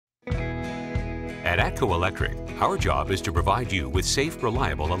At ATCO Electric, our job is to provide you with safe,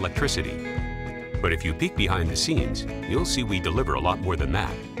 reliable electricity. But if you peek behind the scenes, you'll see we deliver a lot more than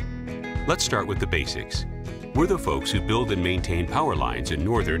that. Let's start with the basics. We're the folks who build and maintain power lines in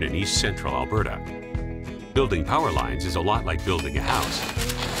northern and east central Alberta. Building power lines is a lot like building a house.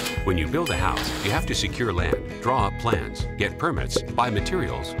 When you build a house, you have to secure land, draw up plans, get permits, buy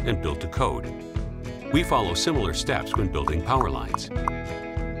materials, and build to code. We follow similar steps when building power lines.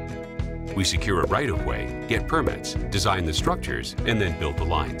 We secure a right-of-way, get permits, design the structures, and then build the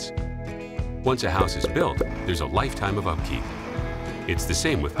lines. Once a house is built, there's a lifetime of upkeep. It's the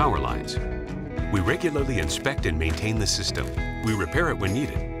same with power lines. We regularly inspect and maintain the system. We repair it when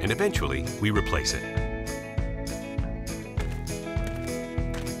needed, and eventually, we replace it.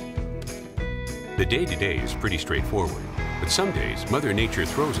 The day-to-day is pretty straightforward, but some days, Mother Nature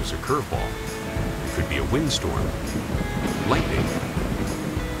throws us a curveball. It could be a windstorm, lightning,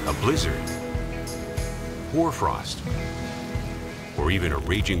 a blizzard, hoarfrost, or even a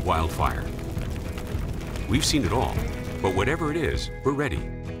raging wildfire. We've seen it all, but whatever it is, we're ready.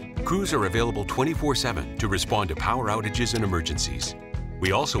 Crews are available 24/7 to respond to power outages and emergencies.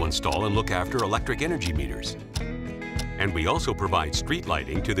 We also install and look after electric energy meters. And we also provide street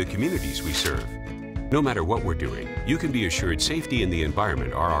lighting to the communities we serve. No matter what we're doing, you can be assured safety and the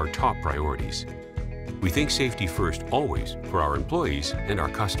environment are our top priorities. We think safety first always for our employees and our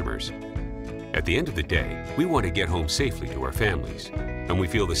customers. At the end of the day, we want to get home safely to our families, and we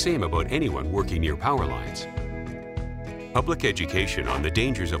feel the same about anyone working near power lines. Public education on the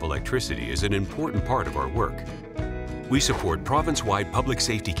dangers of electricity is an important part of our work. We support province-wide public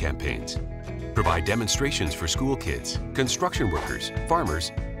safety campaigns, provide demonstrations for school kids, construction workers,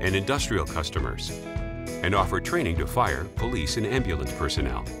 farmers, and industrial customers, and offer training to fire, police, and ambulance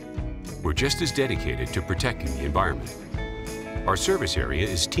personnel. We're just as dedicated to protecting the environment. Our service area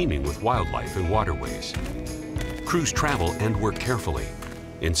is teeming with wildlife and waterways. Crews travel and work carefully.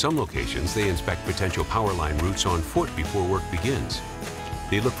 In some locations, they inspect potential power line routes on foot before work begins.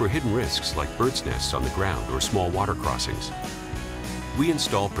 They look for hidden risks like birds' nests on the ground or small water crossings. We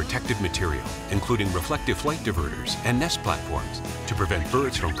install protective material, including reflective flight diverters and nest platforms, to prevent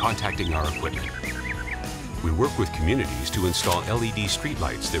birds from contacting our equipment. We work with communities to install LED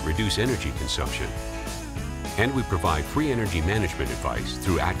streetlights that reduce energy consumption. And we provide free energy management advice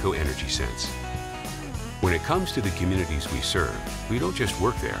through ATCO Energy Sense. When it comes to the communities we serve, we don't just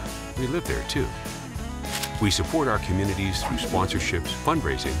work there, we live there too. We support our communities through sponsorships,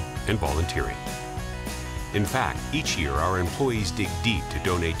 fundraising, and volunteering. In fact, each year our employees dig deep to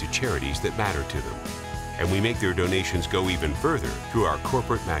donate to charities that matter to them. And we make their donations go even further through our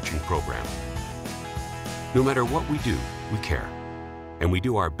corporate matching program. No matter what we do, we care. And we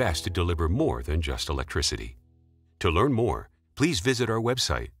do our best to deliver more than just electricity. To learn more, please visit our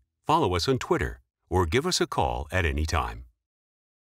website, follow us on Twitter, or give us a call at any time.